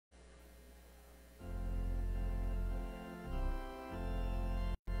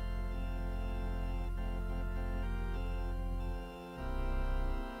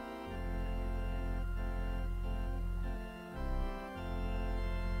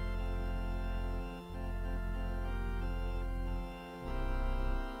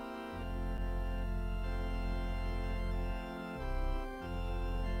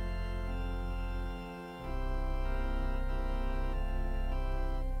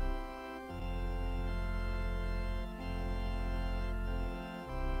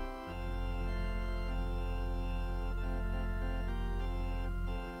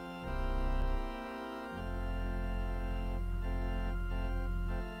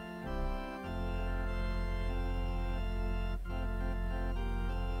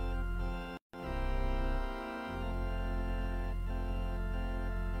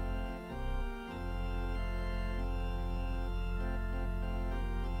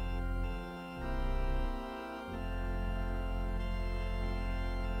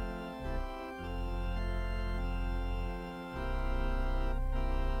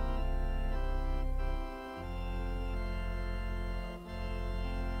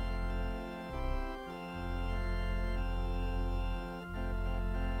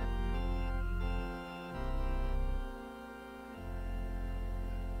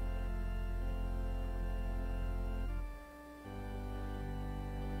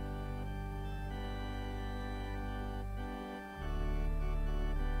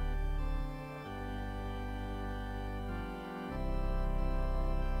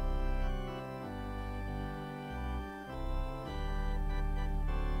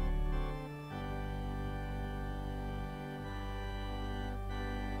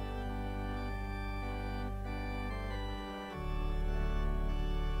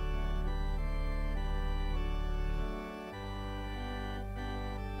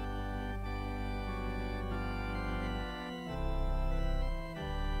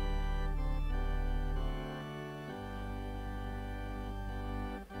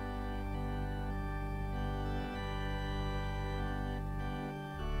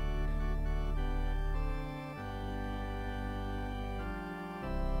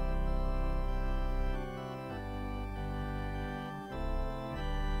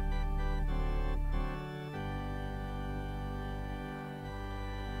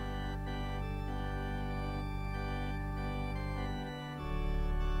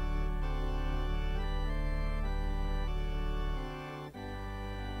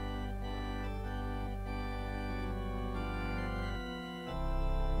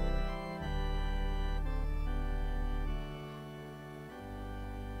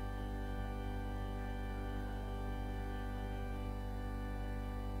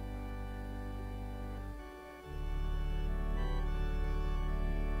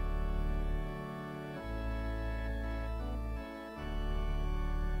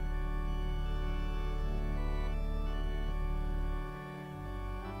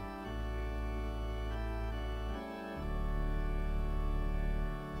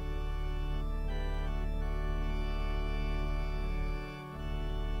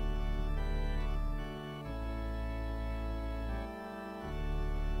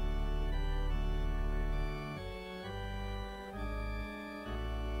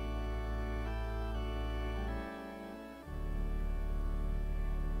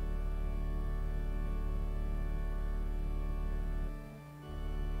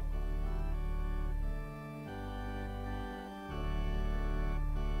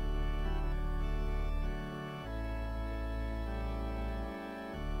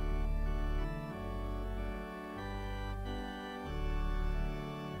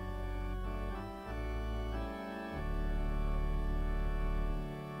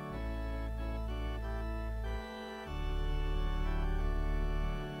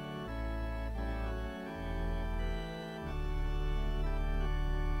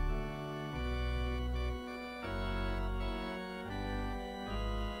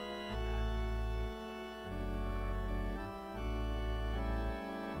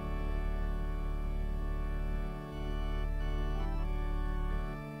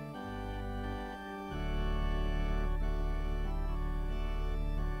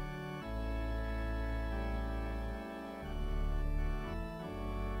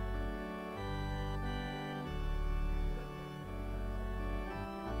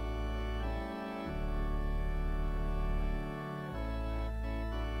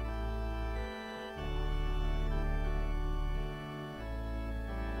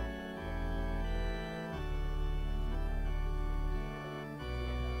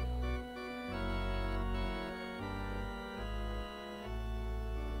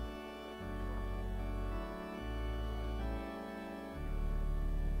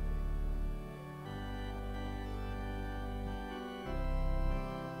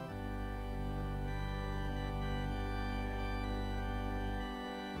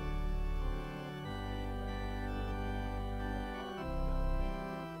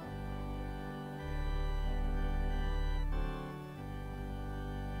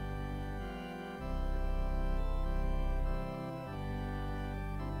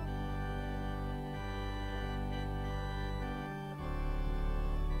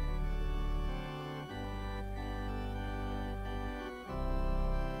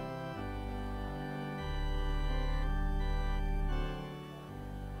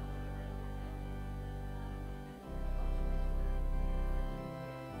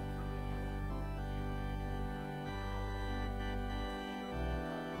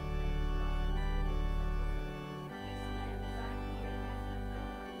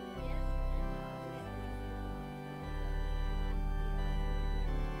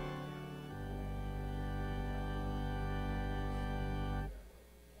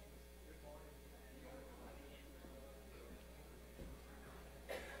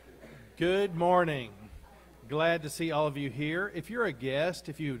Good morning. Glad to see all of you here. If you're a guest,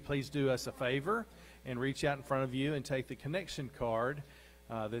 if you would please do us a favor and reach out in front of you and take the connection card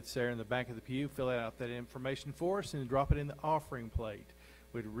that's there in the back of the pew, fill out that information for us, and drop it in the offering plate.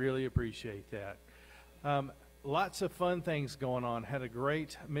 We'd really appreciate that. Lots of fun things going on. Had a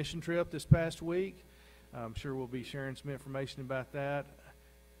great mission trip this past week. I'm sure we'll be sharing some information about that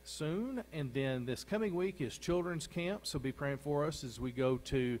soon. And then this coming week is children's camp, so be praying for us as we go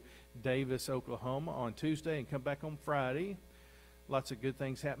to Davis, Oklahoma on Tuesday and come back on Friday. Lots of good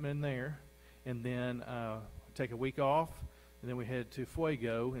things happening there. And then take a week off, and then we head to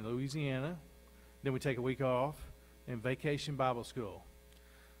Fuego in Louisiana. Then we take a week off and Vacation Bible School.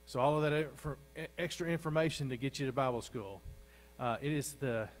 So all of that extra information to get you to Bible school. It is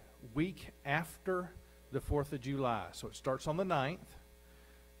the week after the 4th of July. So it starts on the 9th.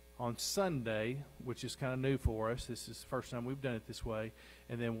 On Sunday, which is kind of new for us. This is the first time we've done it this way.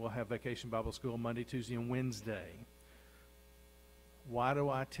 And then we'll have Vacation Bible School Monday, Tuesday, and Wednesday. Why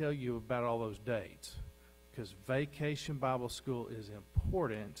do I tell you about all those dates? Because Vacation Bible School is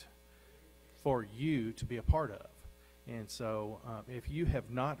important for you to be a part of. And so if you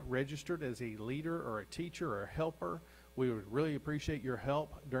have not registered as a leader or a teacher or a helper, we would really appreciate your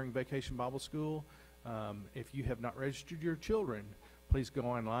help during Vacation Bible School. If you have not registered your children, please go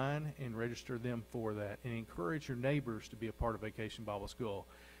online and register them for that, and encourage your neighbors to be a part of Vacation Bible School.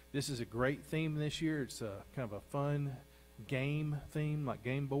 This is a great theme this year. It's a kind of a fun game theme, like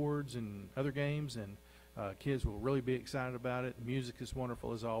game boards and other games, and kids will really be excited about it. Music is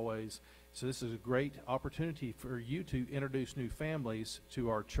wonderful as always. So this is a great opportunity for you to introduce new families to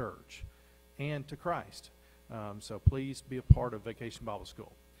our church and to Christ. So please be a part of Vacation Bible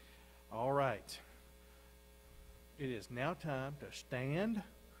School. All right. It is now time to stand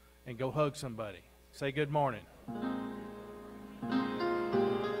and go hug somebody. Say good morning.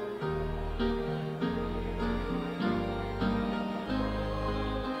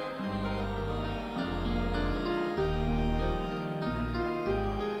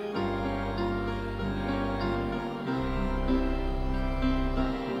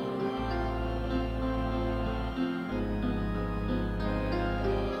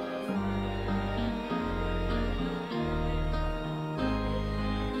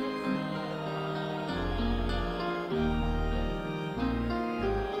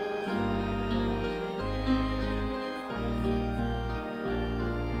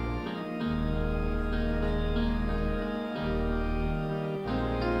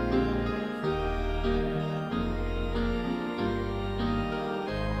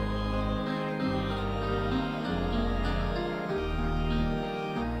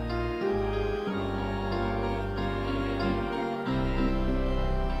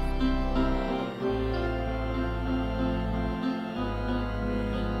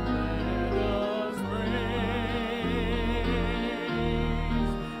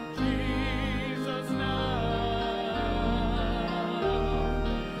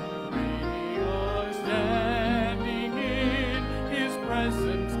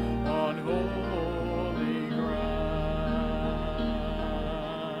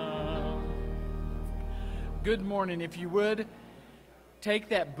 Good morning. If you would, take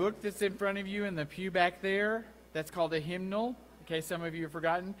that book that's in front of you in the pew back there. That's called a hymnal, in case some of you have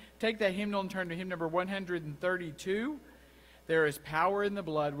forgotten. Take that hymnal and turn to hymn number 132. There is power in the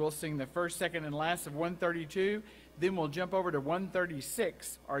blood. We'll sing the first, second, and last of 132. Then we'll jump over to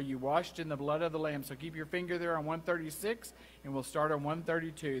 136. Are you washed in the blood of the Lamb? So keep your finger there on 136, and we'll start on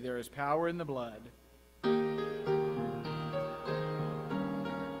 132. There is power in the blood.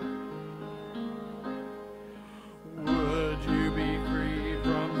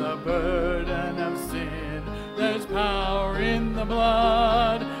 Burden of sin. There's power in the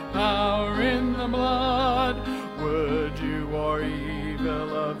blood, power in the blood. Would you or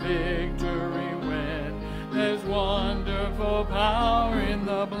evil a victory win? There's wonderful power in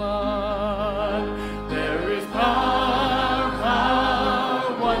the blood. There is power,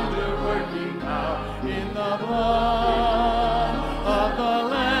 power, wonder-working power in the blood of the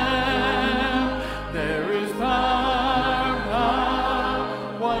Lamb. There is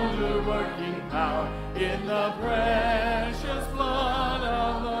wonder-working power in the precious blood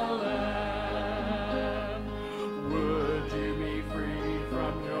of the Lamb. Would you be free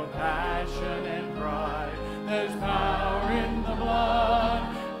from your passion and pride? There's power in the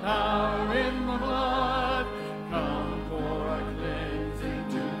blood, power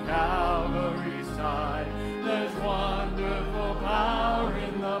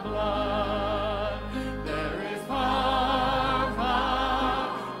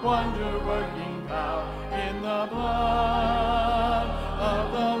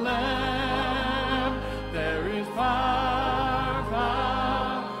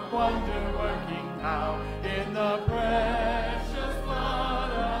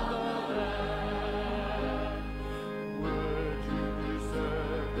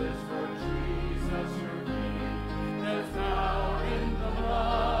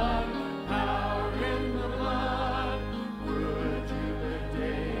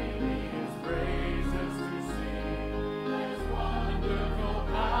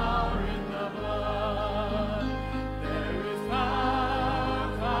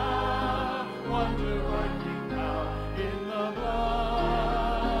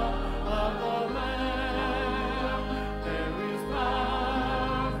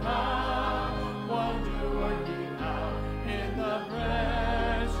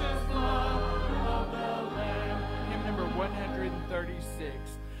 36.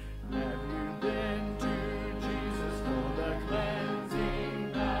 Have you been to Jesus for the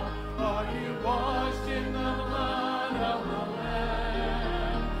cleansing now? Are you washed in the blood of the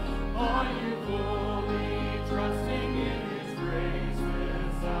Lamb? Are you fully trusting in His grace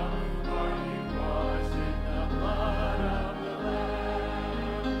without? Are you washed in the blood of the Lamb?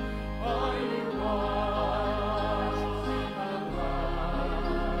 Are you washed in the blood,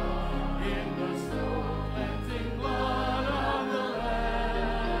 in the soul cleansing blood of the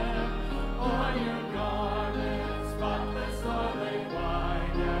Lamb? Are your garments spotless? Are they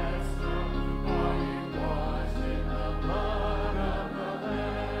white as snow? Are you washed in the blood of the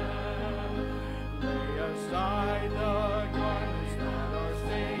Lamb? Lay aside the garments that are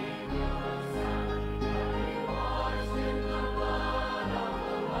stained with the sun. Are you washed in the blood of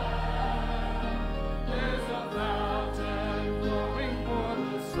the Lamb? There's a fountain flowing for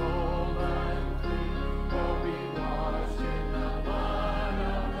the soul unclean. Oh, be washed in the blood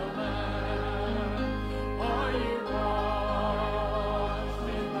of the Lamb. Are you washed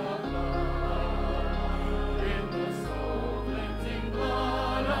in the blood, in the soul cleansing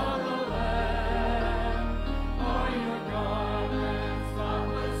blood of the Lamb? Are your garments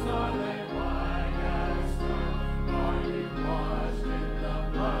spotless? Are they white as snow? Are you washed in the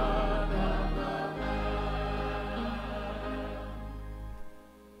blood of the Lamb?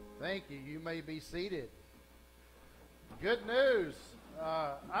 Thank you. You may be seated. Good news.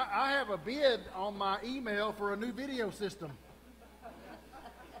 I have a bid on my email for a new video system.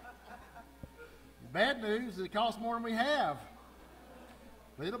 Bad news, it costs more than we have.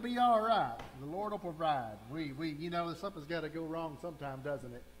 But it'll be all right. The Lord will provide. Something's got to go wrong sometime,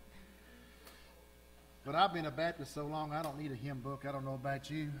 doesn't it? But I've been a Baptist so long, I don't need a hymn book. I don't know about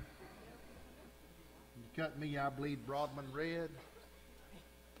you. You cut me, I bleed Broadman red.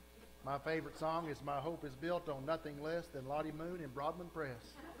 My favorite song is My Hope is Built on Nothing Less Than Lottie Moon and Broadman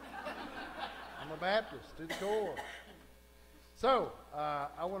Press. I'm a Baptist to the core. So,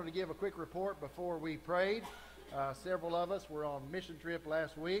 I wanted to give a quick report before we prayed. Several of us were on mission trip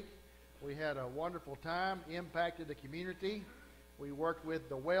last week. We had a wonderful time, impacted the community. We worked with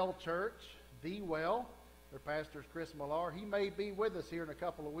the Well Church, The Well. Their pastor is Chris Millar. He may be with us here in a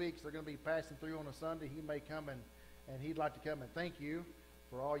couple of weeks. They're going to be passing through on a Sunday. He may come and he'd like to come and thank you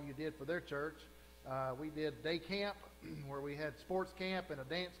for all you did for their church. We did day camp where we had sports camp and a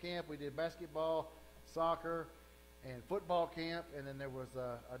dance camp. We did basketball, soccer, and football camp. And then there was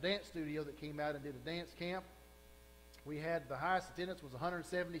a dance studio that came out and did a dance camp. We had the highest attendance was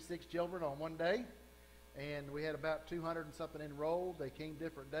 176 children on one day. And we had about 200 and something enrolled. They came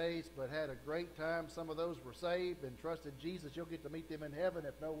different days, but had a great time. Some of those were saved and trusted Jesus. You'll get to meet them in heaven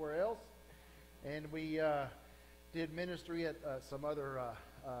if nowhere else. And we did ministry at some other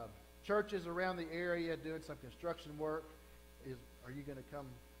churches around the area, doing some construction work. Are you going to come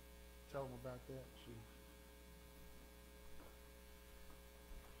tell them about that?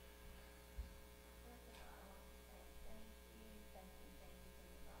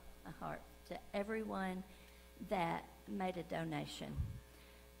 My heart to everyone that made a donation.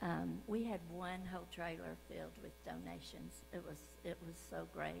 We had one whole trailer filled with donations. It was so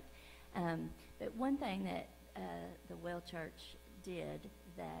great. But one thing that the Well Church did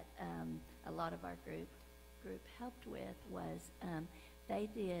that a lot of our group helped with was they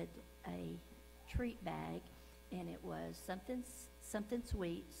did a treat bag, and it was something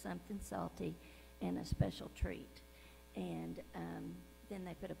sweet, something salty, and a special treat. And then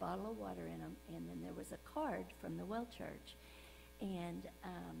they put a bottle of water in them, and then there was a card from the Well Church. And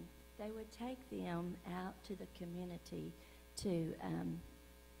they would take them out to the community to,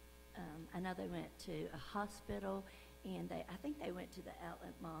 I know they went to a hospital, and I think they went to the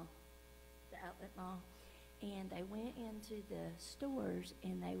outlet mall, and they went into the stores,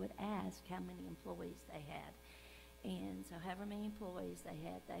 and they would ask how many employees they had. And so however many employees they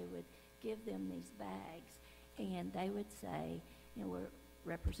had, they would give them these bags, and they would say, we're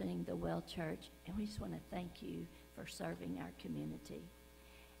representing the Well Church, and we just want to thank you for serving our community.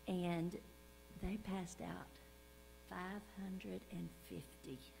 And they passed out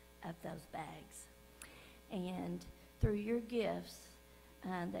 550 of those bags. And through your gifts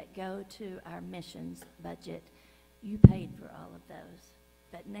that go to our missions budget, you paid for all of those.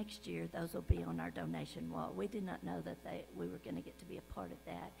 But next year, those will be on our donation wall. We did not know that we were going to get to be a part of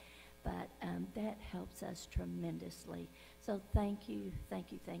that. But that helps us tremendously. So thank you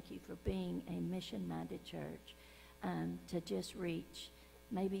for being a mission-minded church, to just reach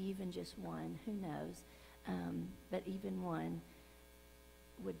maybe even just one, who knows, but even one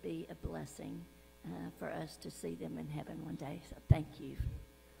would be a blessing for us to see them in heaven one day. So thank you.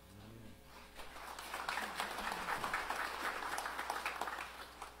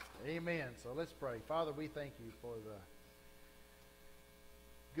 Amen. So let's pray. Father, we thank you for the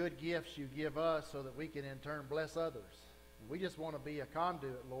good gifts you give us so that we can in turn bless others. We just want to be a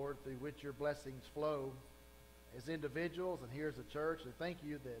conduit, Lord, through which your blessings flow as individuals and here as a church. And thank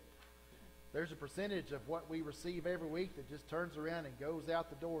you that there's a percentage of what we receive every week that just turns around and goes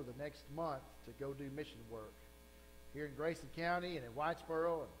out the door the next month to go do mission work. Here in Grayson County and in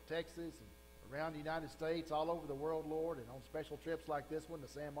Whitesboro and Texas and around the United States, all over the world, Lord, and on special trips like this one to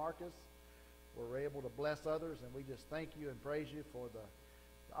San Marcos, where we're able to bless others. And we just thank you and praise you for the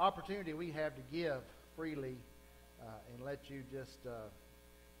opportunity we have to give freely and let you just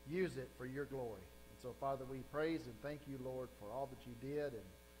use it for your glory. And so, Father, we praise and thank you, Lord, for all that you did and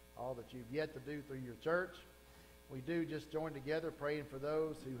all that you've yet to do through your church. We do just join together praying for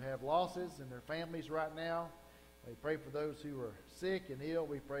those who have losses in their families right now. We pray for those who are sick and ill.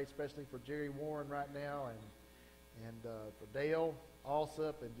 We pray especially for Jerry Warren right now and for Dale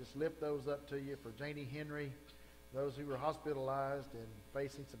Alsup, and just lift those up to you. For Janie Henry, those who are hospitalized and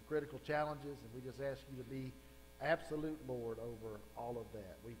facing some critical challenges, and we just ask you to be absolute Lord over all of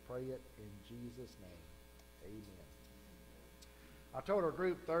that. We pray it in Jesus' name. Amen. I told our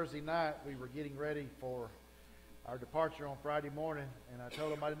group Thursday night we were getting ready for our departure on Friday morning, and I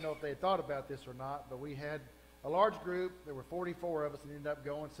told them I didn't know if they had thought about this or not, but we had a large group. There were 44 of us that ended up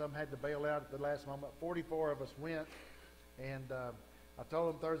going. Some had to bail out at the last moment. 44 of us went, and I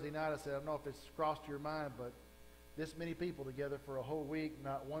told them Thursday night, I said, I don't know if it's crossed your mind, but this many people together for a whole week,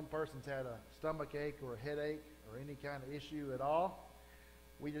 not one person's had a stomach ache or a headache or any kind of issue at all.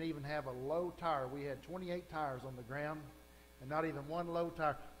 We didn't even have a low tire. We had 28 tires on the ground and not even one low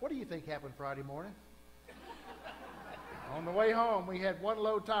tire. What do you think happened Friday morning? On the way home, we had one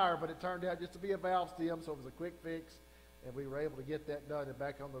low tire, but it turned out just to be a valve stem, so it was a quick fix, and we were able to get that done and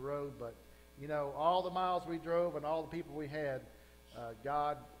back on the road. But, you know, all the miles we drove and all the people we had,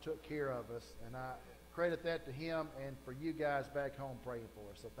 God took care of us, and I credit that to him and for you guys back home praying for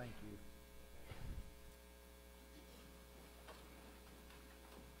us, so thank you.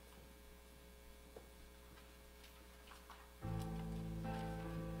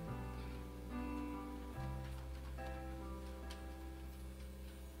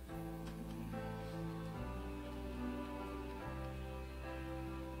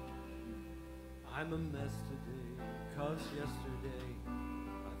 I'm a mess today, 'cause yesterday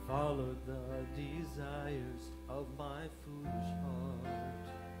I followed the desires of my foolish heart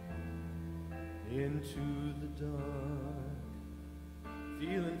into the dark,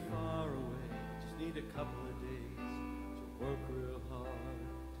 feeling far away, just need a couple of days to work real hard,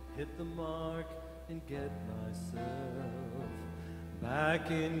 to hit the mark and get myself back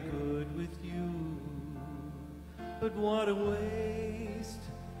in good with you. But what a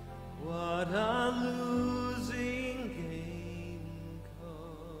waste, what a losing game,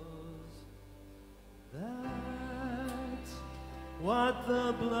 'cause that's what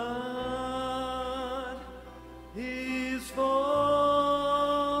the blood is for.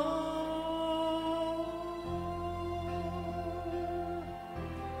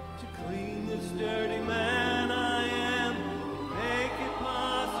 To clean this dirty man I am, make it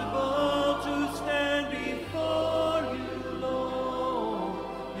possible to stand before you, Lord.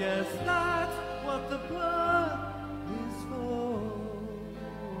 Yes, that's what the blood is for.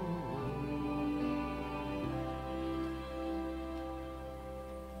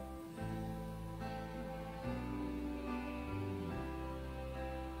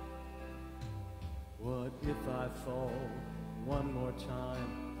 What if I fall one more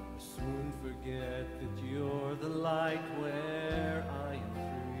time? I soon forget that you're the light where I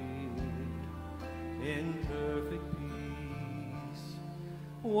am free, in perfect peace.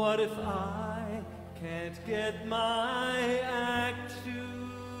 What if I can't get my act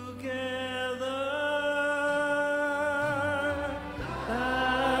together?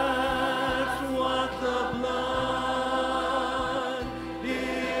 That's what the blood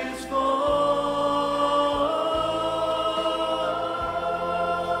is for.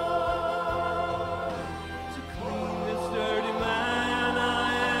 To clean this dirty man I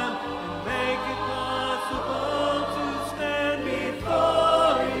am and make it possible to stand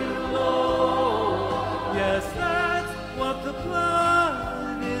before you, Lord. Yes, that's what the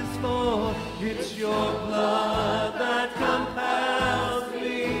blood is for.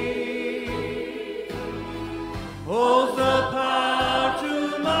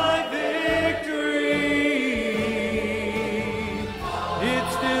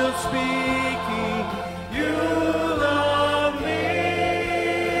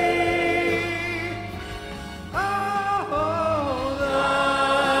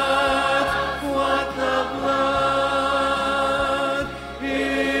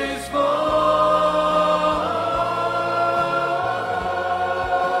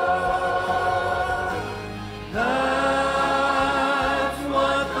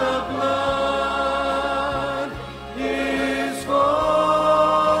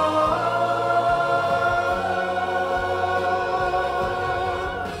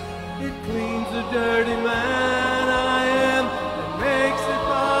 dirty man I am that makes it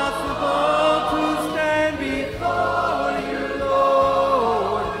possible to stand before you,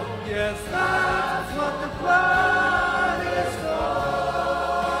 Lord. Yes, that's what the blood is for.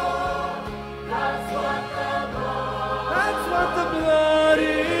 That's what the blood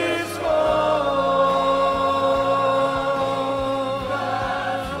is for.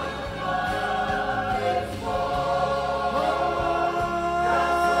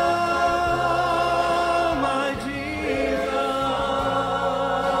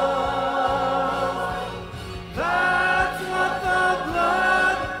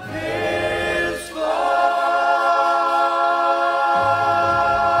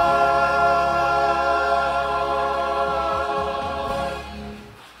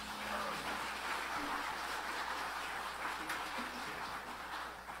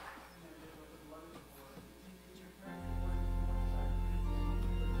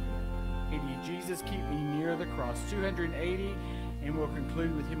 Jesus, keep me near the cross. 280, and we'll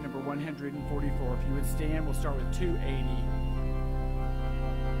conclude with hymn number 144. If you would stand, we'll start with 280.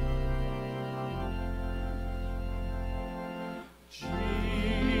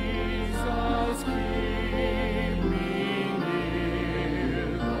 Jesus, keep me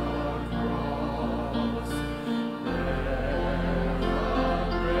near the cross. There a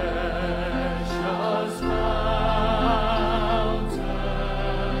precious fountain,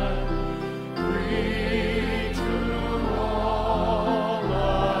 free to all a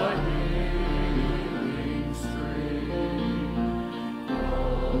healing stream.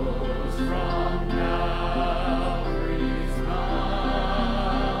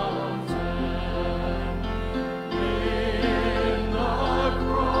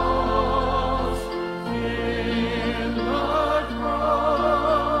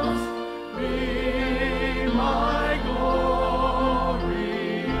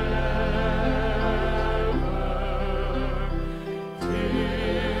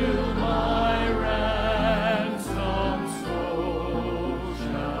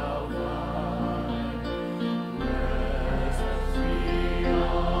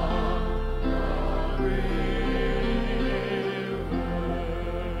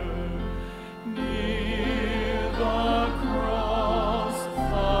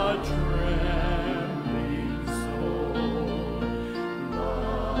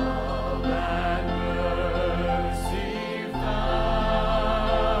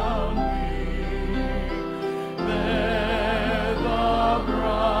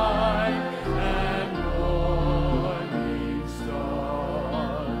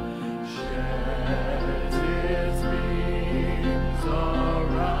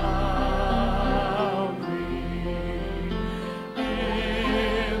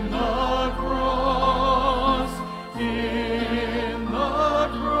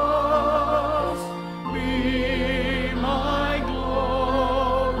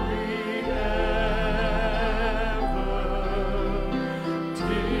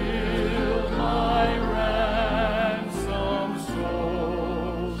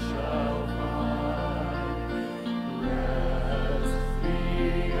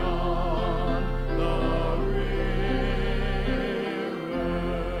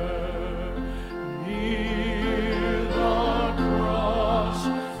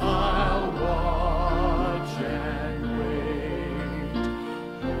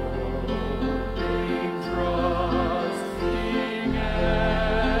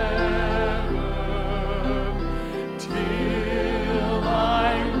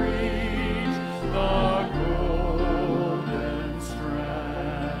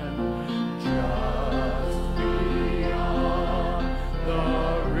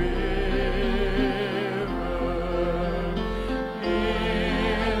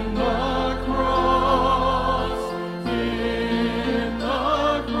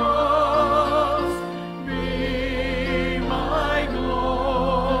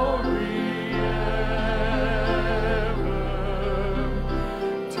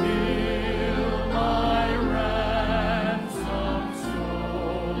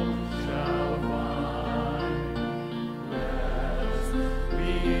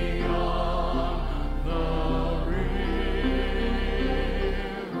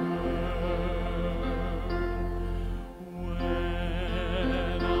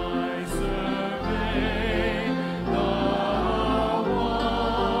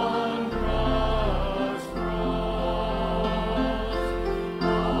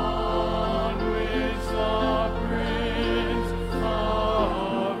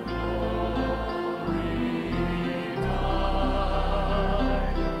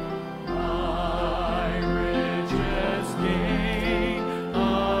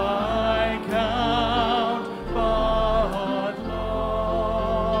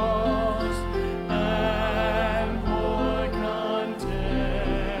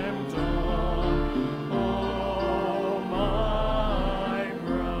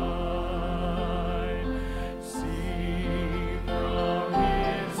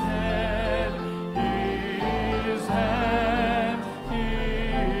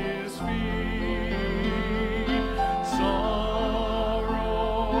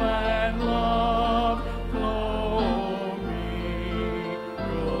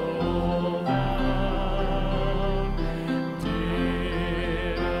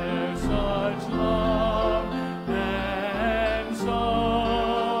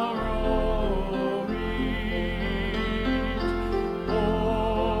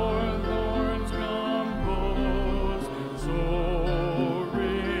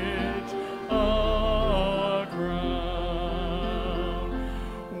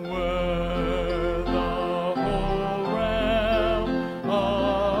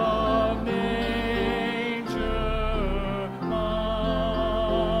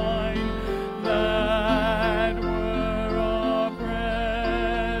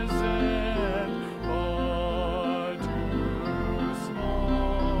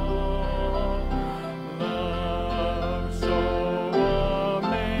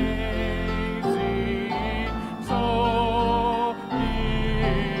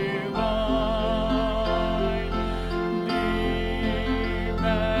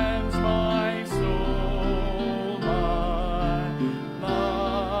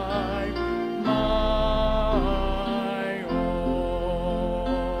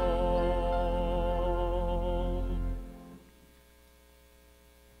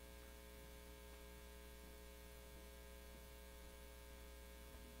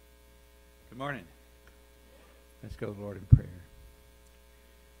 Morning. Let's go, Lord, in prayer.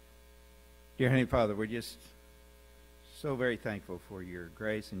 Dear Heavenly Father, we're just so very thankful for your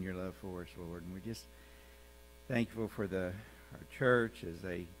grace and your love for us, Lord. And we're just thankful for our church as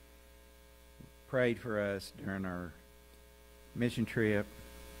they prayed for us during our mission trip.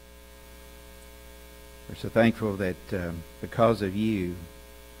 We're so thankful that because of you,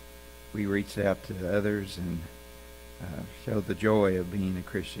 we reached out to others and showed the joy of being a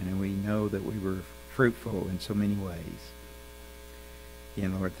Christian. And we know that we were fruitful in so many ways.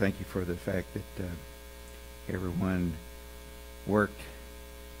 And Lord, thank you for the fact that everyone worked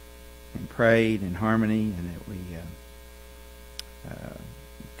and prayed in harmony, and that we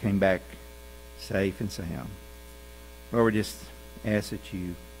came back safe and sound. Lord, we just ask that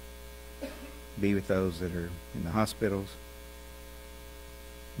you be with those that are in the hospitals,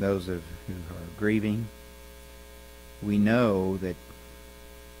 those who are grieving. We know that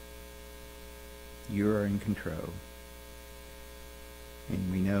you are in control,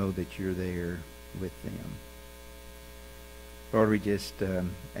 and we know that you're there with them. Lord, we just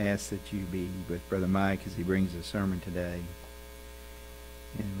ask that you be with Brother Mike as he brings the sermon today.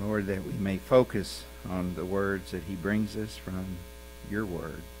 And Lord, that we may focus on the words that he brings us from your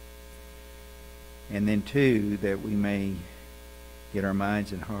word. And then, too, that we may get our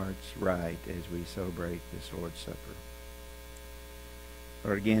minds and hearts right as we celebrate this Lord's Supper.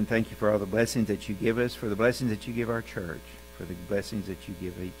 Lord, again, thank you for all the blessings that you give us, for the blessings that you give our church, for the blessings that you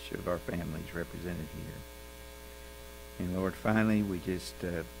give each of our families represented here. And Lord, finally, we just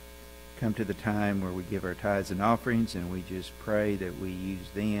come to the time where we give our tithes and offerings, and we just pray that we use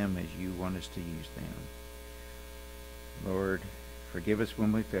them as you want us to use them. Lord, forgive us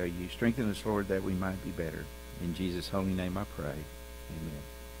when we fail you. Strengthen us, Lord, that we might be better. In Jesus' holy name I pray. Amen.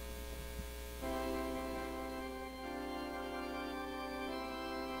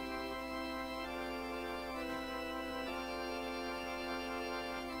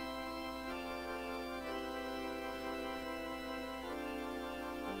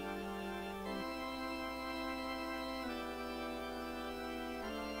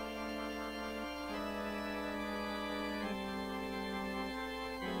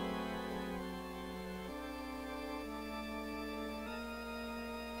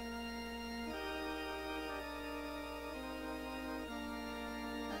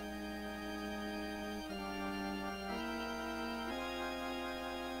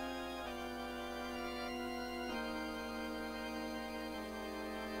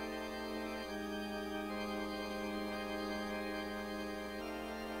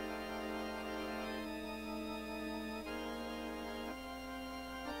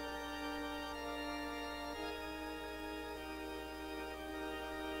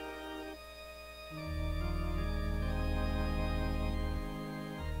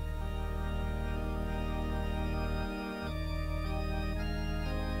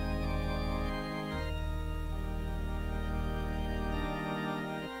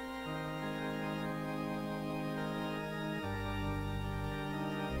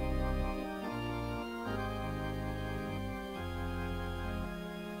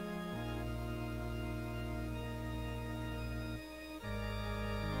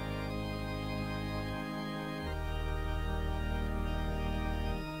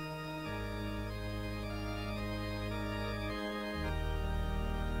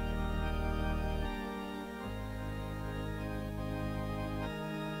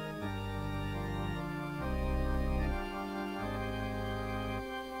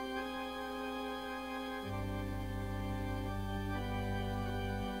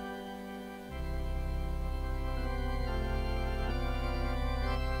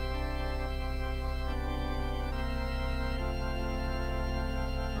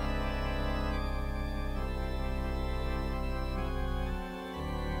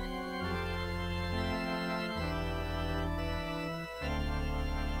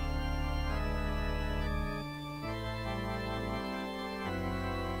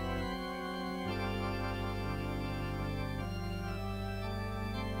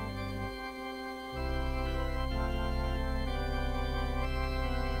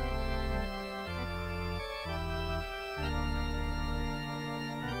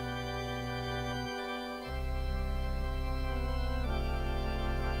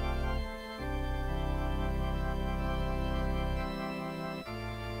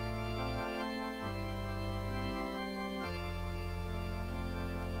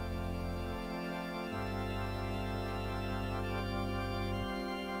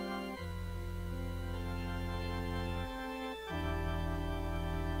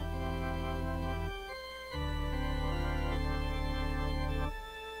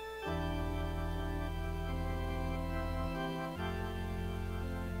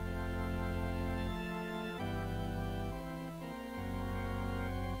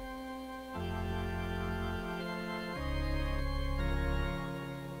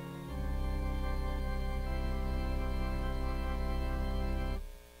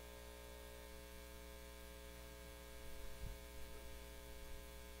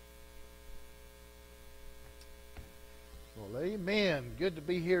 Amen. Good to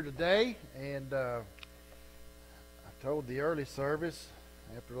be here today. And I told the early service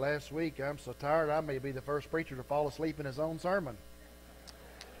after last week, I'm so tired I may be the first preacher to fall asleep in his own sermon.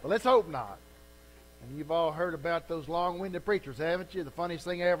 But let's hope not. And you've all heard about those long-winded preachers, haven't you? The funniest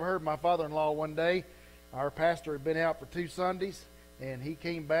thing I ever heard, my father-in-law one day, our pastor had been out for 2 Sundays, and he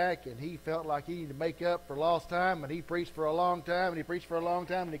came back and he felt like he needed to make up for lost time, and he preached for a long time, and he preached for a long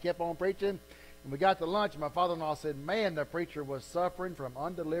time, and he kept on preaching. And we got to lunch, and my father-in-law said, man, the preacher was suffering from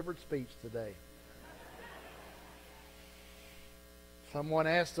undelivered speech today. Someone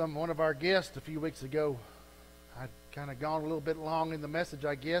asked one of our guests a few weeks ago, I'd kind of gone a little bit long in the message,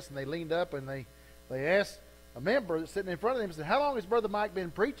 I guess, and they leaned up and they asked a member that's sitting in front of them, said, how long has Brother Mike been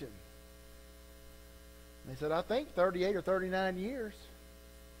preaching? And they said, I think 38 or 39 years.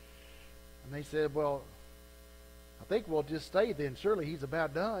 And they said, well, I think we'll just stay then. Surely he's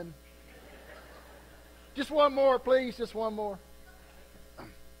about done. Just one more, please. Just one more.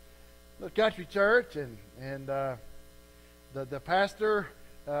 The country church, and the pastor,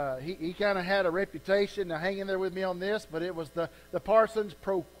 he kind of had a reputation. Now, hang in there with me on this, but it was the parson's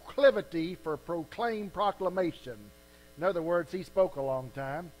proclivity for proclamation. In other words, he spoke a long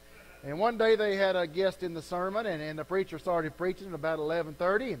time. And one day they had a guest in the sermon, and the preacher started preaching at about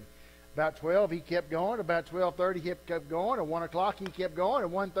 11:30, and about 12 he kept going. About 12:30 he kept going. At 1 o'clock he kept going. At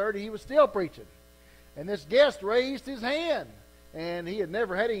 1:30 he was still preaching. And this guest raised his hand. And he had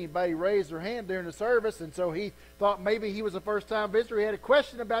never had anybody raise their hand during the service, and so he thought maybe he was a first-time visitor. He had a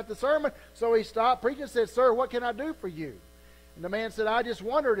question about the sermon, so he stopped preaching and said, sir, what can I do for you? And the man said, I just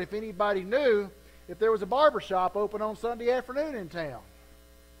wondered if anybody knew if there was a barber shop open on Sunday afternoon in town.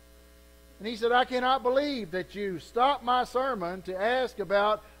 And he said, I cannot believe that you stopped my sermon to ask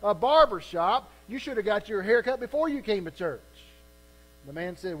about a barber shop. You should have got your hair cut before you came to church. The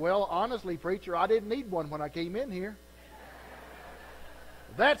man said, well, honestly, preacher, I didn't need one when I came in here.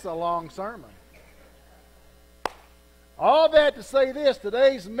 That's a long sermon. All that to say this,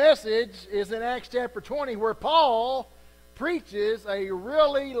 today's message is in Acts chapter 20, where Paul preaches a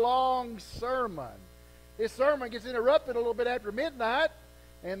really long sermon. His sermon gets interrupted a little bit after midnight,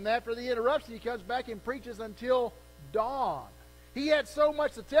 and after the interruption, he comes back and preaches until dawn. He had so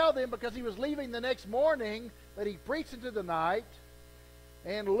much to tell them because he was leaving the next morning that he preached into the night.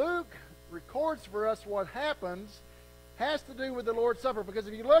 And Luke records for us what happens has to do with the Lord's Supper, because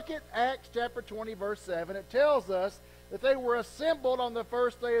if you look at Acts chapter 20, verse 7, it tells us that they were assembled on the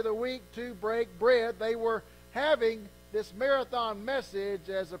first day of the week to break bread. They were having this marathon message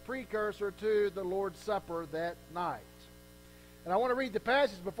as a precursor to the Lord's Supper that night. And I want to read the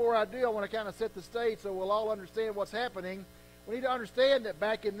passage. Before I do, I want to kind of set the stage so we'll all understand what's happening. We need to understand that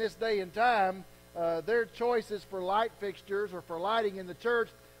back in this day and time, their choices for light fixtures or for lighting in the church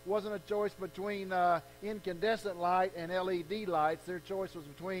wasn't a choice between incandescent light and LED lights. Their choice was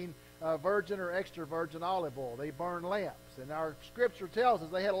between virgin or extra virgin olive oil. They burned lamps. And our scripture tells us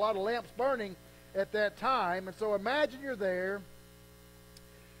they had a lot of lamps burning at that time. And so imagine you're there.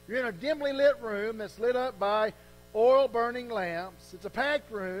 You're in a dimly lit room that's lit up by oil-burning lamps. It's a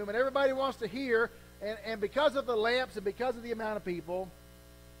packed room, and everybody wants to hear. And because of the lamps and because of the amount of people,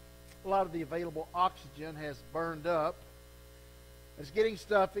 a lot of the available oxygen has burned up. It's getting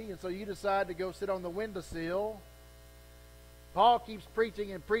stuffy, and so you decide to go sit on the windowsill. Paul keeps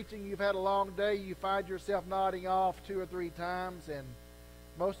preaching and preaching. You've had a long day. You find yourself nodding off 2 or 3 times, and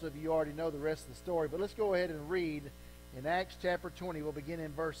most of you already know the rest of the story. But let's go ahead and read in Acts chapter 20. We'll begin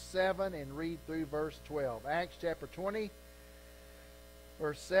in verse 7 and read through verse 12. Acts chapter 20,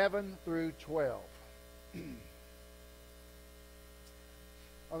 verse 7 through 12.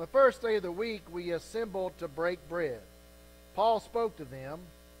 On the first day of the week, we assembled to break bread. Paul spoke to them,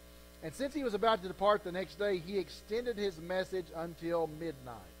 and since he was about to depart the next day, he extended his message until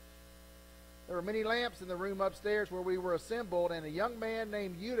midnight. There were many lamps in the room upstairs where we were assembled, and a young man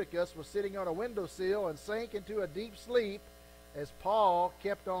named Eutychus was sitting on a windowsill and sank into a deep sleep as Paul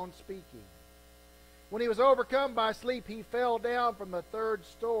kept on speaking. When he was overcome by sleep, he fell down from the 3rd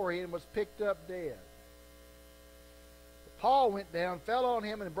story and was picked up dead. Paul went down, fell on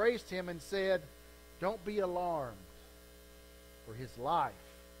him, and embraced him and said, "Don't be alarmed, for his life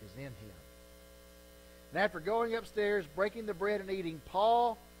is in him." And after going upstairs, breaking the bread and eating,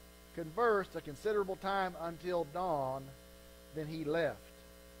 Paul conversed a considerable time until dawn. Then he left.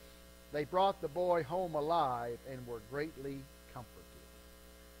 They brought the boy home alive and were greatly comforted.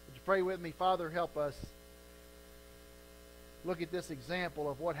 Would you pray with me? Father, help us look at this example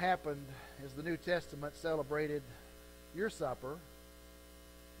of what happened as the New Testament celebrated your supper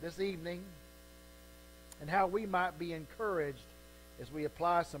this evening, and how we might be encouraged as we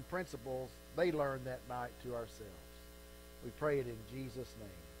apply some principles they learned that night to ourselves. We pray it in Jesus'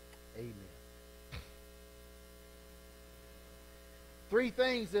 name. Amen. 3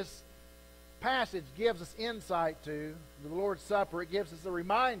 things this passage gives us insight to the Lord's Supper. It gives us a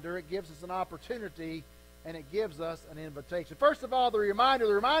reminder, it gives us an opportunity, and it gives us an invitation. First of all, the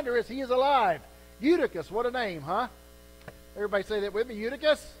reminder is He is alive. Eutychus, what a name, huh? Everybody say that with me,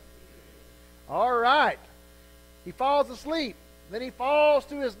 Eutychus? All right. He falls asleep. Then he falls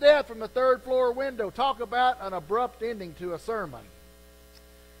to his death from the 3rd floor window. Talk about an abrupt ending to a sermon.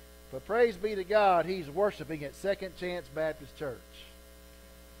 But praise be to God, he's worshiping at Second Chance Baptist Church.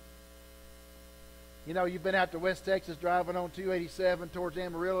 You know, you've been out to West Texas driving on 287 towards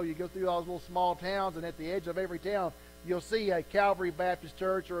Amarillo. You go through all those little small towns, and at the edge of every town, you'll see a Calvary Baptist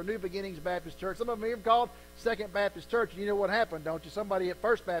Church or a New Beginnings Baptist Church. Some of them are even called Second Baptist Church. And you know what happened, don't you? Somebody at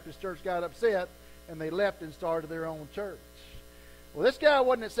First Baptist Church got upset, and they left and started their own church. Well, this guy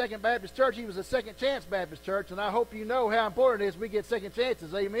wasn't at Second Baptist Church. He was at Second Chance Baptist Church, and I hope you know how important it is we get second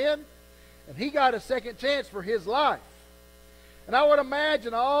chances. Amen? And he got a second chance for his life. And I would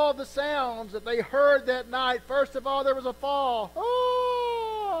imagine all the sounds that they heard that night. First of all, there was a fall.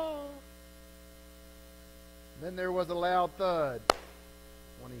 Oh! Then there was a loud thud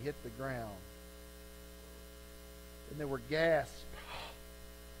when he hit the ground. Then there were gasps.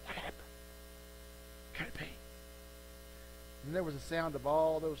 What happened? Could it be? And there was a sound of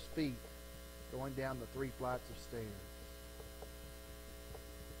all those feet going down the 3 flights of stairs.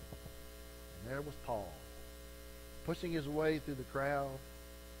 And there was Paul, pushing his way through the crowd.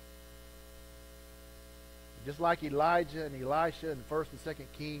 Just like Elijah and Elisha in 1st and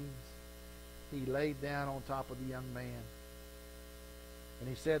 2nd Kings, he laid down on top of the young man. And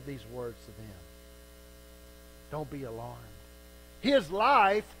he said these words to them. Don't be alarmed. His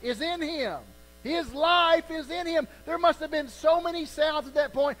life is in him. His life is in him. There must have been so many sounds at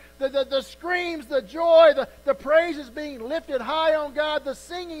that point. The screams, the joy, the praises being lifted high on God, the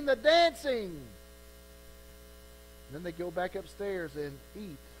singing, the dancing. And then they go back upstairs and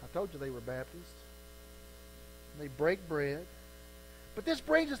eat. I told you they were Baptists. And they break bread. But this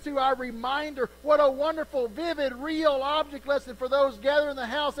brings us to our reminder. What a wonderful, vivid, real object lesson for those gathered in the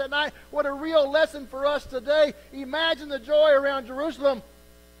house that night. What a real lesson for us today. Imagine the joy around Jerusalem.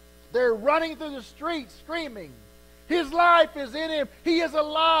 They're running through the streets screaming. His life is in him. He is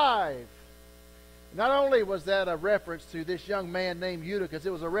alive. Not only was that a reference to this young man named Eutychus,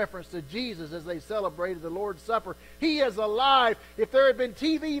 it was a reference to Jesus as they celebrated the Lord's Supper. He is alive. If there had been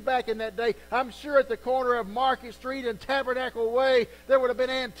TV back in that day, I'm sure at the corner of Market Street and Tabernacle Way, there would have been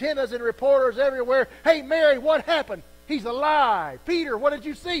antennas and reporters everywhere. Hey, Mary, what happened? He's alive. Peter, what did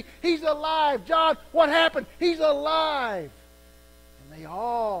you see? He's alive. John, what happened? He's alive. They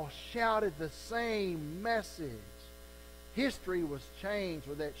all shouted the same message. History was changed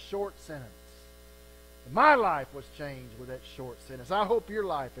with that short sentence. My life was changed with that short sentence. I hope your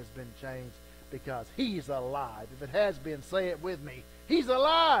life has been changed because He's alive. If it has been, say it with me. He's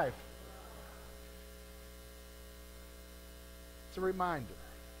alive. It's a reminder.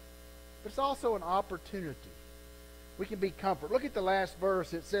 But it's also an opportunity. We can be comforted. Look at the last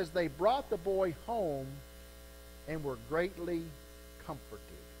verse. It says, they brought the boy home and were greatly comforted.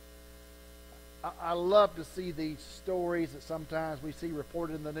 I love to see these stories that sometimes we see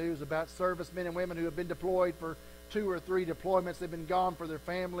reported in the news about servicemen and women who have been deployed for 2 or 3 deployments. They've been gone for their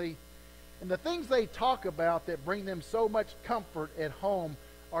family. And the things they talk about that bring them so much comfort at home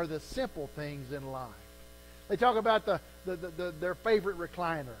are the simple things in life. They talk about their favorite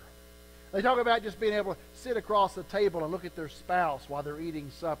recliner. They talk about just being able to sit across the table and look at their spouse while they're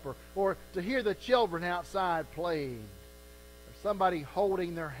eating supper, or to hear the children outside playing, somebody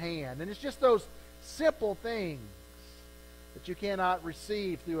holding their hand. And it's just those simple things that you cannot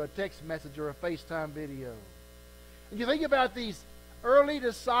receive through a text message or a FaceTime video. And you think about these early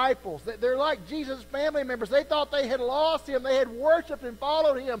disciples. They're like Jesus' family members. They thought they had lost Him. They had worshiped and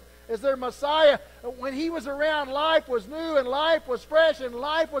followed Him as their Messiah. When He was around, life was new and life was fresh and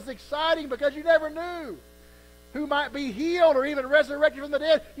life was exciting because you never knew who might be healed or even resurrected from the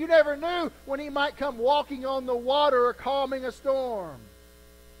dead. You never knew when He might come walking on the water or calming a storm.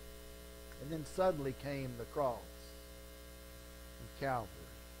 And then suddenly came the cross and Calvary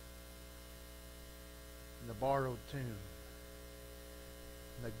and the borrowed tomb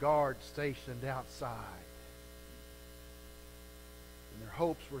and the guard stationed outside. And their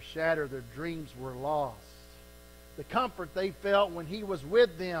hopes were shattered. Their dreams were lost. The comfort they felt when He was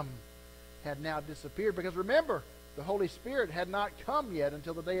with them had now disappeared, because remember, the Holy Spirit had not come yet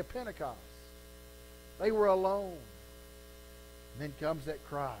until the day of Pentecost. They were alone. And then comes that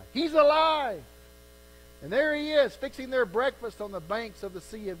cry, He's alive! And there He is, fixing their breakfast on the banks of the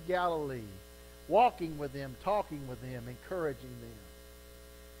Sea of Galilee, walking with them, talking with them, encouraging them.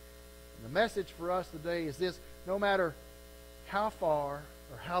 And the message for us today is this: no matter how far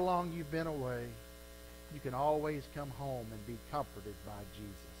or how long you've been away, you can always come home and be comforted by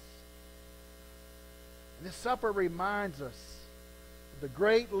Jesus. And this supper reminds us of the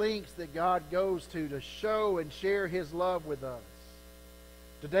great lengths that God goes to show and share His love with us.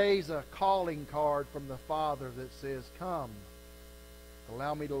 Today's a calling card from the Father that says, come,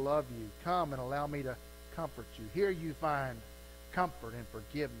 allow me to love you. Come and allow me to comfort you. Here you find comfort and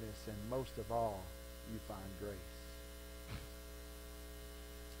forgiveness, and most of all, you find grace.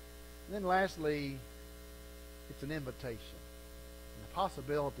 And then lastly, it's an invitation. And the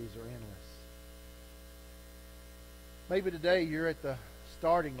possibilities are endless. Maybe today you're at the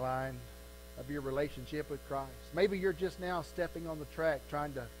starting line of your relationship with Christ. Maybe you're just now stepping on the track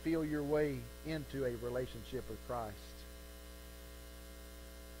trying to feel your way into a relationship with Christ.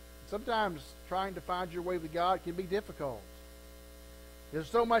 Sometimes trying to find your way with God can be difficult. There's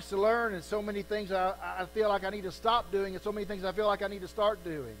so much to learn and so many things I feel like I need to stop doing and so many things I feel like I need to start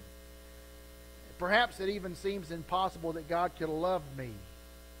doing. Perhaps it even seems impossible that God could love me.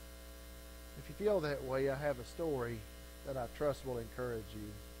 If you feel that way, I have a story that I trust will encourage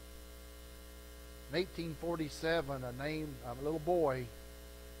you. In 1847, a little boy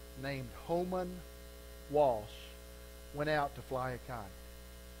named Homan Walsh went out to fly a kite.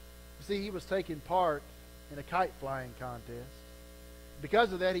 You see, he was taking part in a kite flying contest.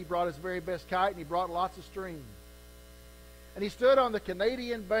 Because of that, he brought his very best kite and he brought lots of string. And he stood on the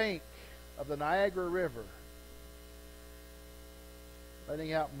Canadian bank of the Niagara River,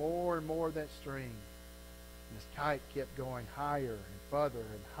 letting out more and more of that string. And his kite kept going higher and further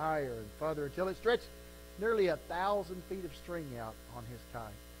and higher and further until it stretched nearly 1,000 feet of string out on his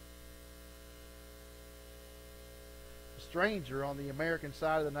kite. A stranger on the American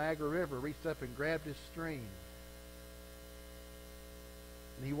side of the Niagara River reached up and grabbed his string.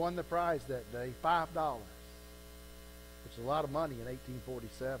 And he won the prize that day, $5, which is a lot of money in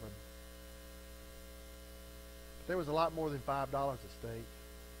 1847. But there was a lot more than $5 at stake.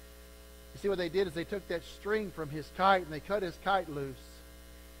 You see, what they did is they took that string from his kite and they cut his kite loose.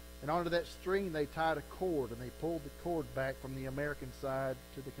 And onto that string they tied a cord, and they pulled the cord back from the American side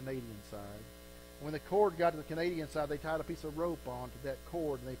to the Canadian side. And when the cord got to the Canadian side, they tied a piece of rope onto that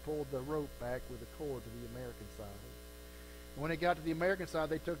cord, and they pulled the rope back with the cord to the American side. And when it got to the American side,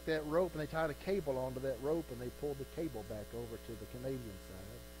 they took that rope and they tied a cable onto that rope, and they pulled the cable back over to the Canadian side.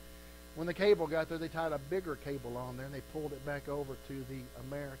 When the cable got there, they tied a bigger cable on there, and they pulled it back over to the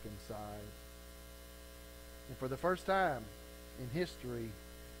American side. And for the first time in history,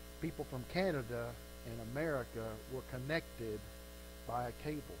 people from Canada and America were connected by a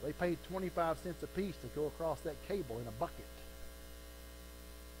cable. They paid 25 cents a piece to go across that cable in a bucket.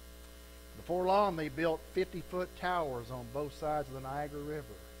 Before long, they built 50-foot towers on both sides of the Niagara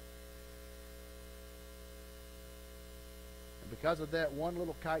River. And because of that one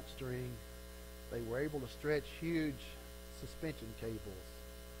little kite string, they were able to stretch huge suspension cables.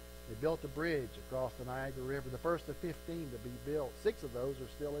 They built a bridge across the Niagara River, the first of 15 to be built. 6 of those are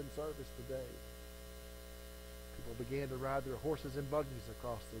still in service today. People began to ride their horses and buggies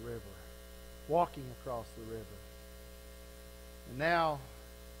across the river, walking across the river. And now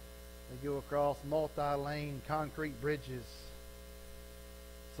they go across multi-lane concrete bridges,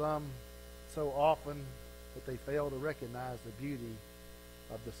 some so often that they fail to recognize the beauty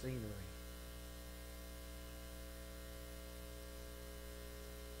of the scenery.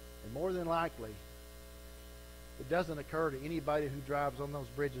 And more than likely, it doesn't occur to anybody who drives on those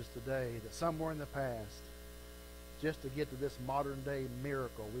bridges today that somewhere in the past, just to get to this modern day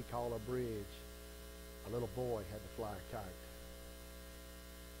miracle we call a bridge, a little boy had to fly a kite.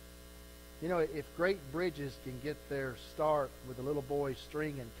 You know, if great bridges can get their start with a little boy's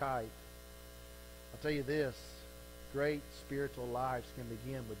string and kite, I'll tell you this, great spiritual lives can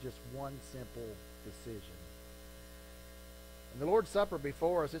begin with just one simple decision. And the Lord's Supper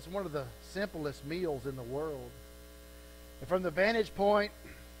before us, it's one of the simplest meals in the world. And from the vantage point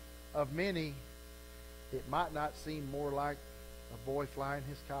of many, it might not seem more like a boy flying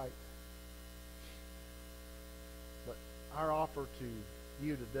his kite. But our offer to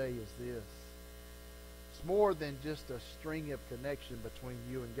you today is this. It's more than just a string of connection between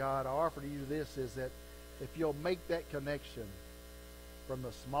you and God. Our offer to you this is that if you'll make that connection from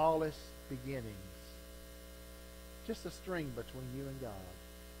the smallest beginnings, just a string between you and God,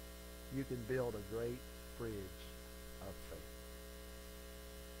 you can build a great bridge of faith.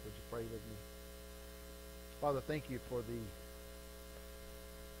 Would you pray with me? Father, thank you for the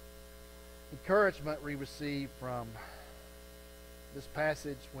encouragement we receive from this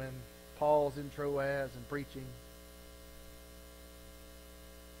passage when Paul's in Troas and preaching.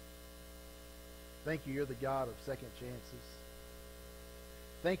 Thank you, you're the God of second chances.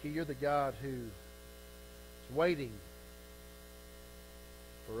 Thank you, you're the God who is waiting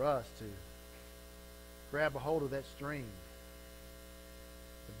for us to grab a hold of that string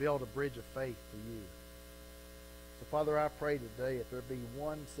to build a bridge of faith to you. So, Father, I pray today if there be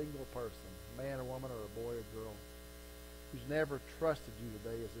one single person, man or woman or a boy or girl, who's never trusted you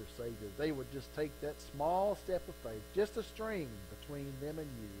today as their Savior, they would just take that small step of faith, just a string between them and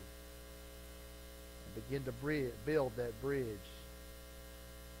you, and begin to build that bridge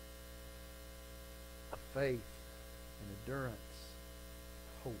of faith and endurance,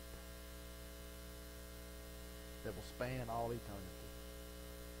 hope that will span all eternity.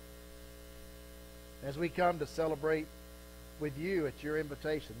 As we come to celebrate with you at your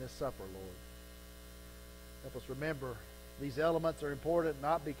invitation this supper, Lord, help us remember these elements are important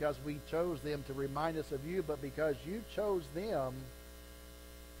not because we chose them to remind us of you, but because you chose them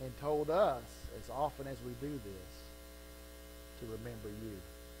and told us as often as we do this to remember you.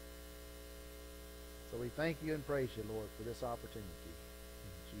 So we thank you and praise you, Lord, for this opportunity.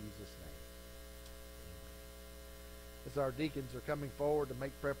 In Jesus' name. As our deacons are coming forward to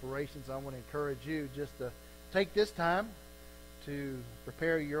make preparations, I want to encourage you just to take this time to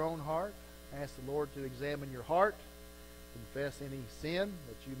prepare your own heart. Ask the Lord to examine your heart, confess any sin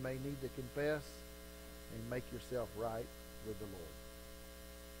that you may need to confess, and make yourself right with the Lord.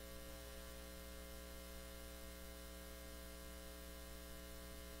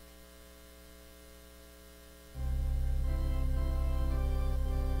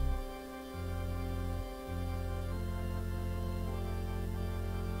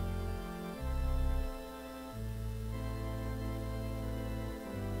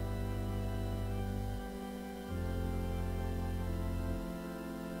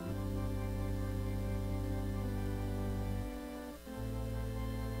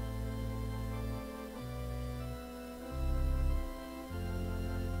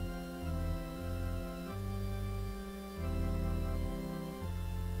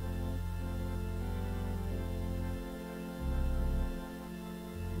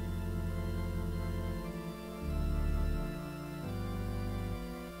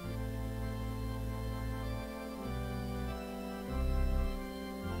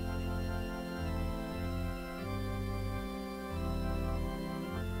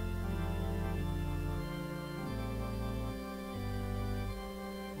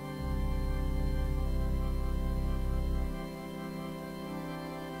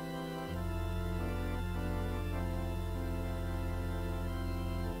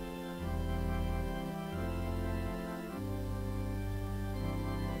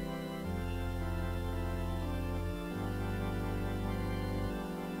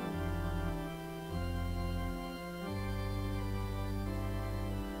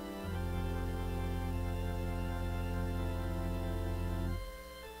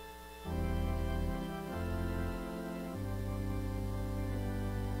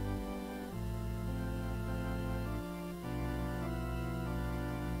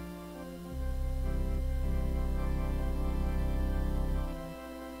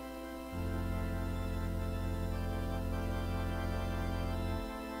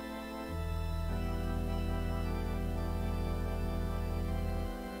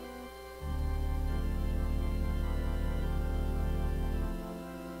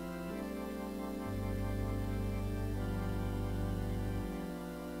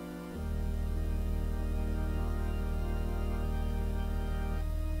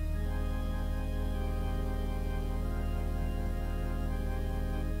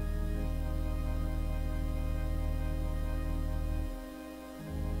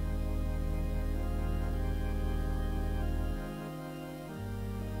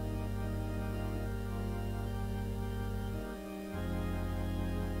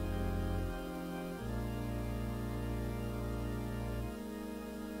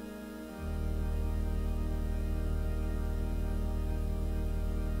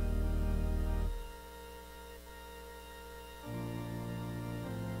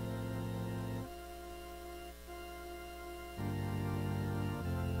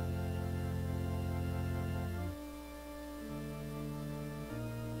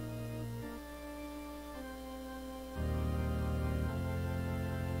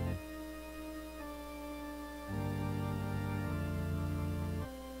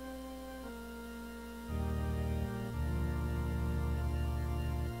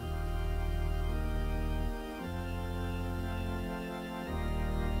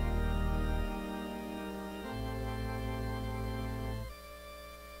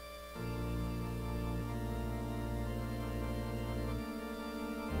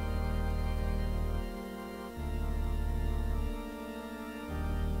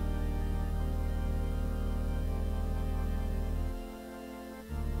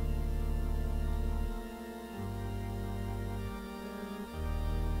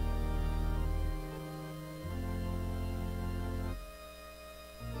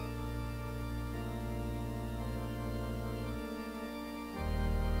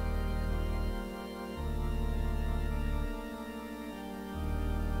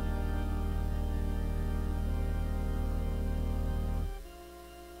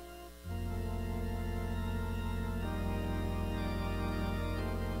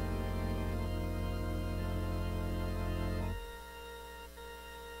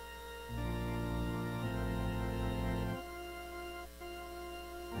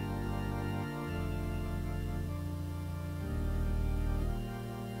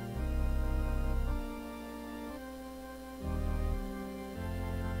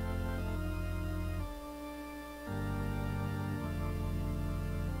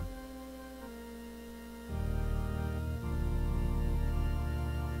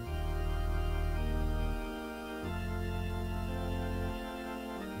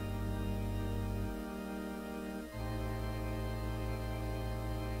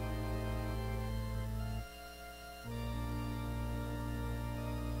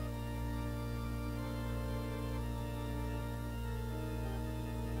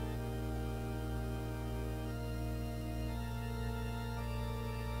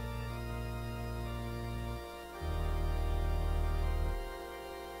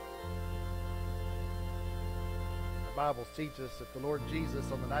 Bibles teach us that the Lord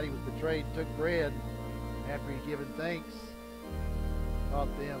Jesus, on the night he was betrayed, took bread, and after he given thanks,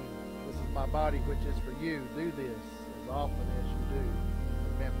 taught them, "This is my body which is for you. Do this as often as you do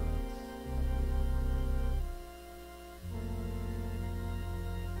in remembrance."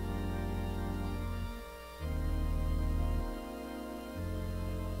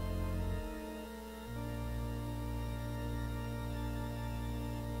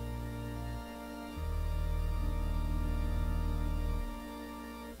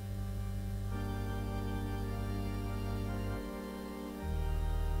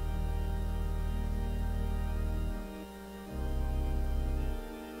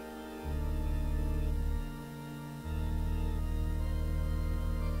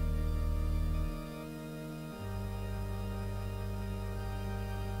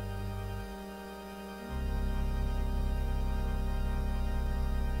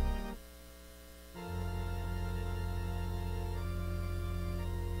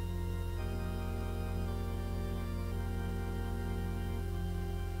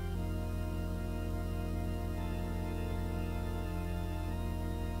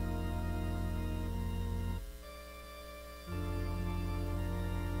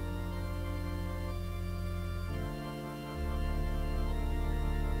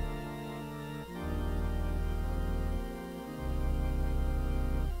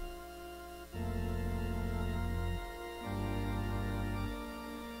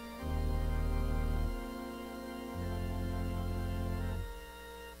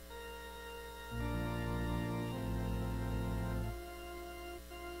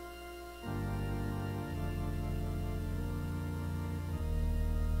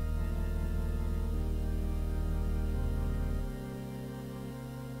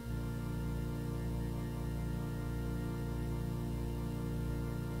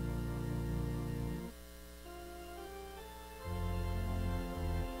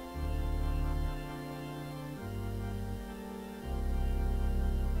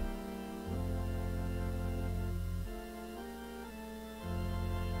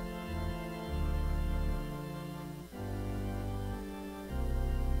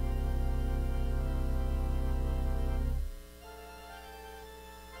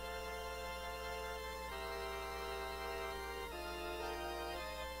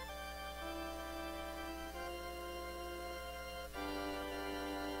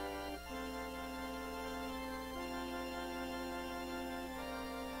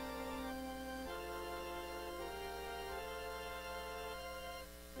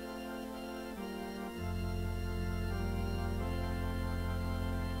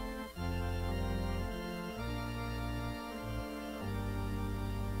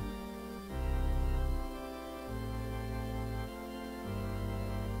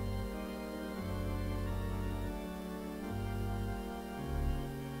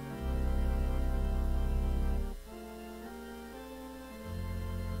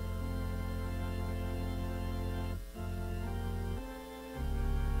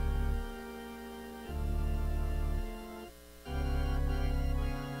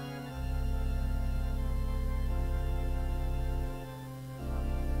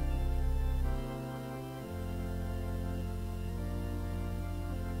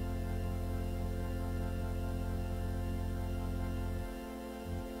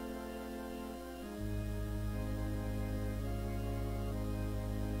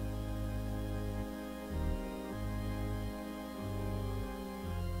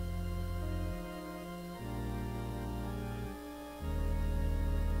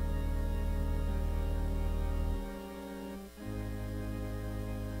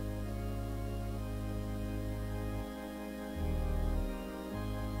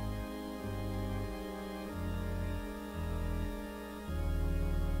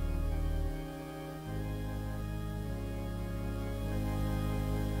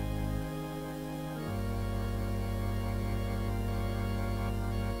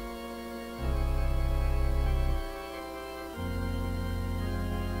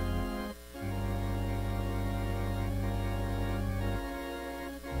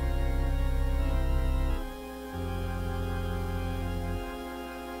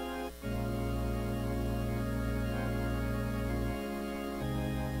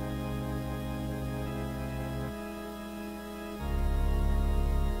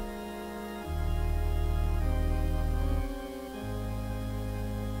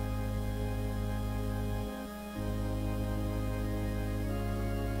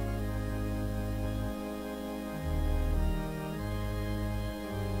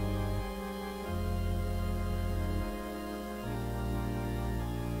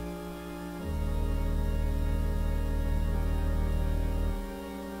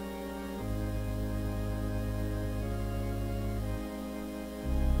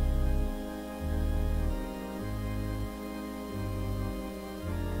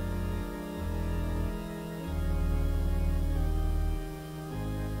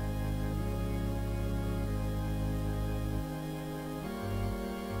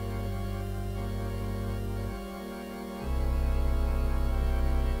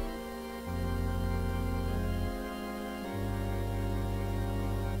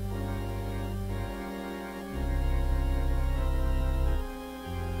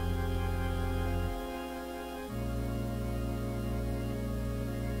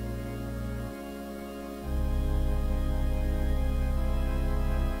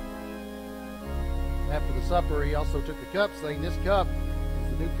 supper, he also took the cup, saying, "This cup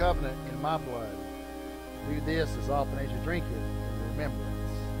is the new covenant in my blood. Do this as often as you drink it in remembrance."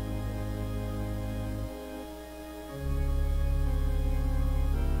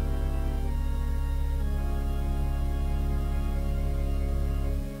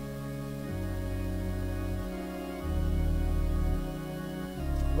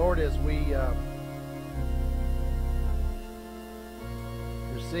 Lord, as we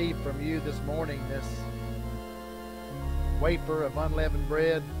receive from you this morning this wafer of unleavened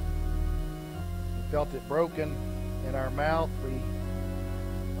bread, we felt it broken in our mouth. We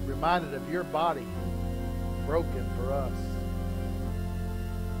are reminded of your body broken for us.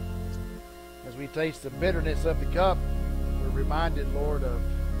 As we taste the bitterness of the cup, we're reminded, Lord, of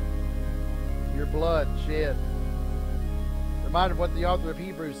your blood shed. Reminded of what the author of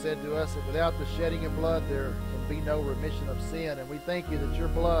Hebrews said to us, that without the shedding of blood there can be no remission of sin. And we thank you that your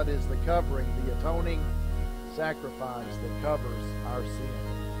blood is the covering, the atoning sacrifice that covers our sin.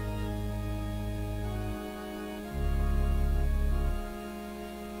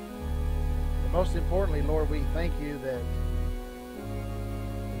 And most importantly, Lord, we thank you that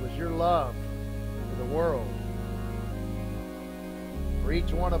it was your love for the world, for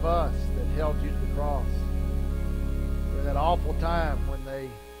each one of us, that held you to the cross. That awful time when they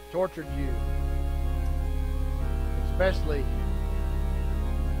tortured you, especially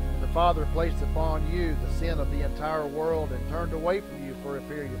when the Father placed upon you the sin of the entire world and turned away from you for a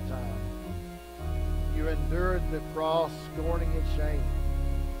period of time. You endured the cross, scorning its shame.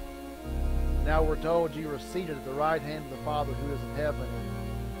 Now we're told you were seated at the right hand of the Father who is in heaven,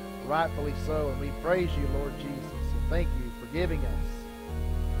 and rightfully so. And we praise you, Lord Jesus, and thank you for giving us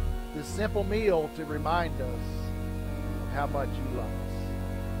this simple meal to remind us how much you love us.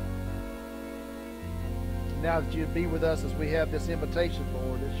 And now that you'd be with us as we have this invitation,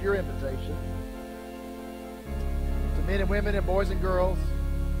 Lord, it's your invitation to men and women and boys and girls.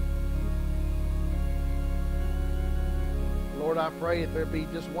 Lord, I pray if there be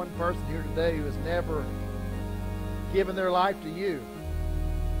just one person here today who has never given their life to you,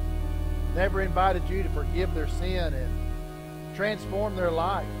 never invited you to forgive their sin and transform their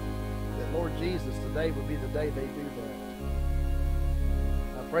life, that, Lord Jesus, today would be the day they do that.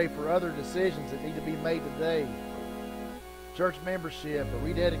 Pray for other decisions that need to be made today. Church membership, or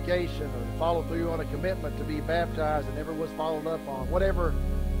rededication, or follow through on a commitment to be baptized that never was followed up on. Whatever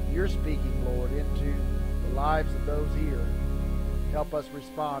you're speaking, Lord, into the lives of those here, help us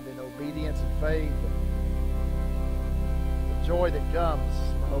respond in obedience and faith. The joy that comes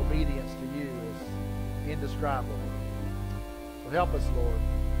from obedience to you is indescribable. So help us, Lord,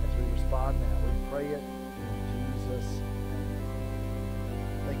 as we respond now. We pray it in Jesus' name.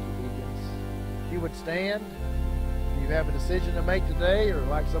 Thank you, deacons. If you would stand, if you have a decision to make today or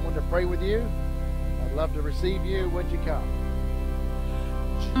like someone to pray with you, I'd love to receive you. Would you come?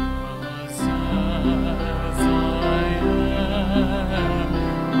 Just as I am,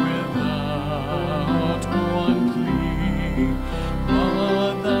 without one plea,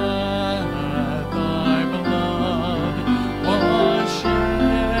 but that thy blood was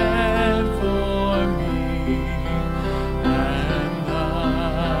shed for me, and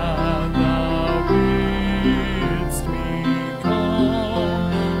that thou bidst me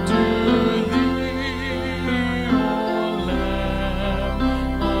come to thee, O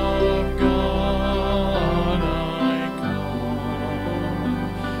Lamb of God, I come,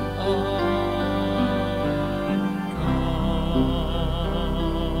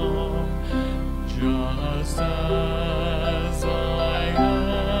 just as I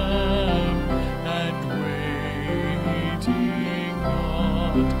am, and waiting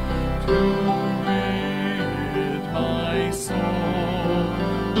not to rid my soul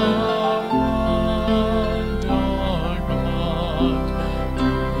of one dark blot, to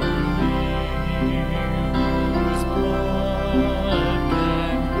thee whose blood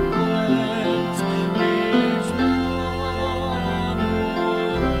can cleanse each one,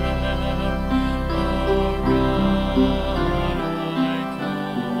 of God I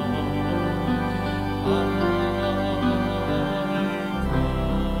come.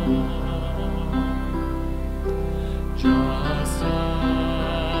 Just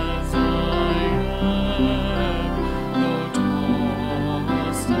as I am, though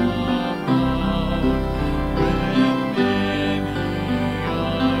tossed about with many a conflict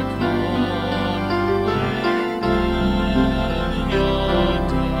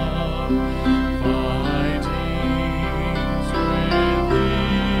million of fightings within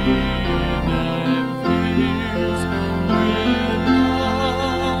and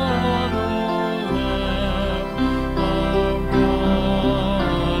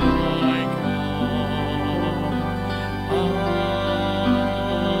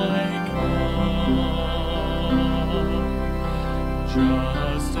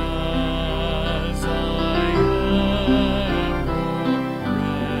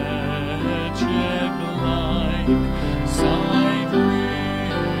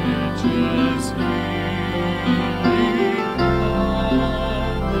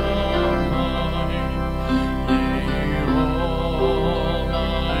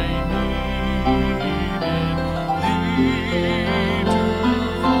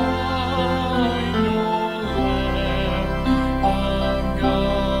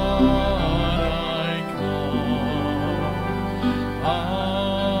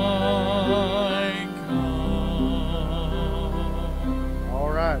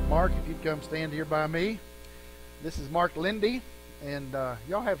Mark, if you'd come stand here by me. This is Mark Lindy, and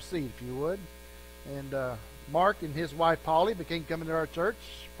y'all have a seat if you would. And Mark and his wife Polly began coming to our church,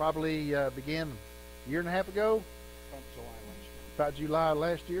 probably began a year and a half ago. About July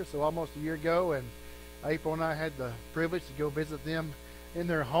last year, so almost a year ago. And April and I had the privilege to go visit them in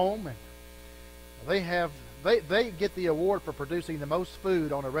their home, and they get the award for producing the most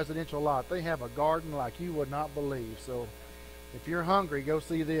food on a residential lot. They have a garden like you would not believe. So if you're hungry, go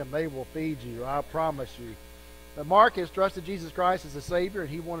see them. They will feed you, I promise you. But Mark has trusted Jesus Christ as a Savior, and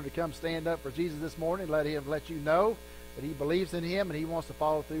he wanted to come stand up for Jesus this morning, let you know that he believes in him and he wants to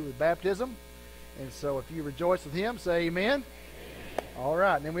follow through with baptism. And so if you rejoice with him, say amen. All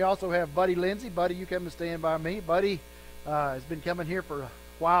right. And then we also have Buddy Lindsay. Buddy, you come and stand by me. Buddy has been coming here for a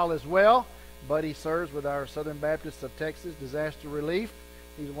while as well. Buddy serves with our Southern Baptists of Texas Disaster Relief.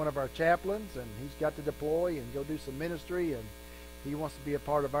 He's one of our chaplains, and he's got to deploy and go do some ministry, and he wants to be a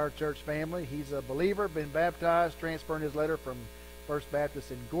part of our church family. He's a believer, been baptized, transferring his letter from First Baptist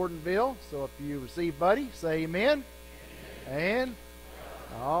in Gordonville. So if you receive Buddy, say amen. And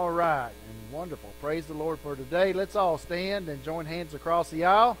all right. And wonderful. Praise the Lord for today. Let's all stand and join hands across the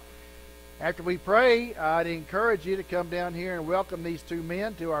aisle. After we pray, I'd encourage you to come down here and welcome these two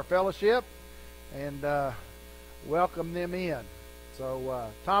men to our fellowship and welcome them in. So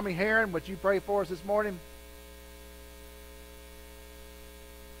Tommy Heron, would you pray for us this morning?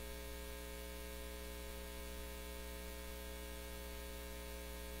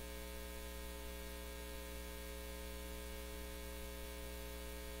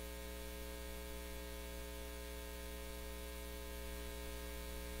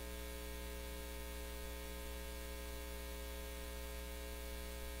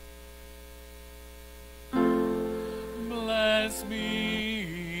 Blessed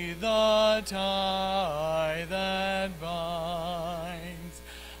be the tie that binds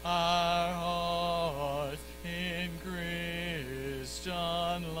our hearts in Christian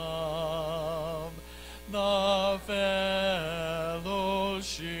love, the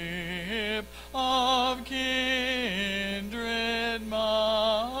fellowship of kings.